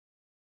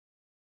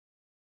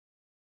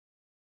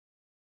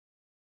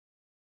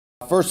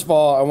First of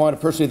all, I want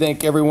to personally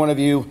thank every one of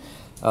you,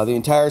 the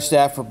entire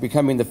staff, for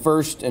becoming the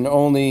first and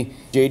only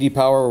J.D.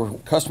 Power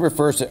Customer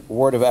First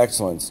Award of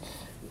Excellence.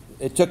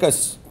 It took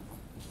us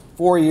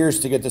 4 years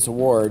to get this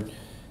award,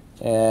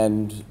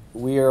 and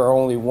we are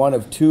only one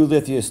of 2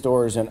 Lithia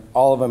stores in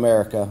all of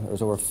America.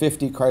 There's over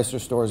 50 Chrysler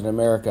stores in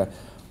America.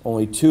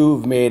 Only 2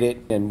 have made it,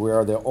 and we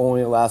are the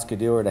only Alaska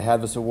dealer to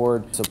have this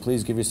award. So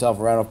please give yourself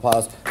a round of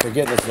applause for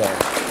getting this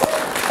done.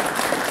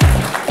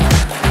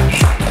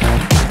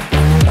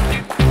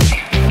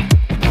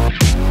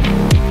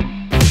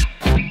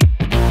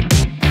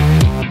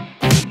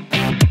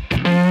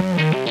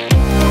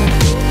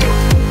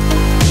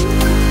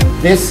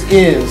 This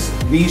is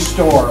the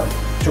store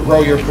to grow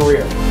your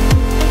career.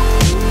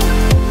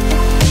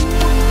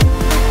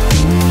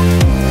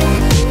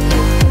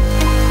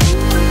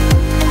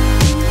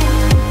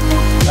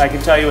 I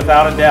can tell you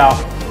without a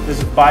doubt, this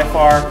is by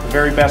far the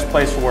very best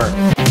place to work.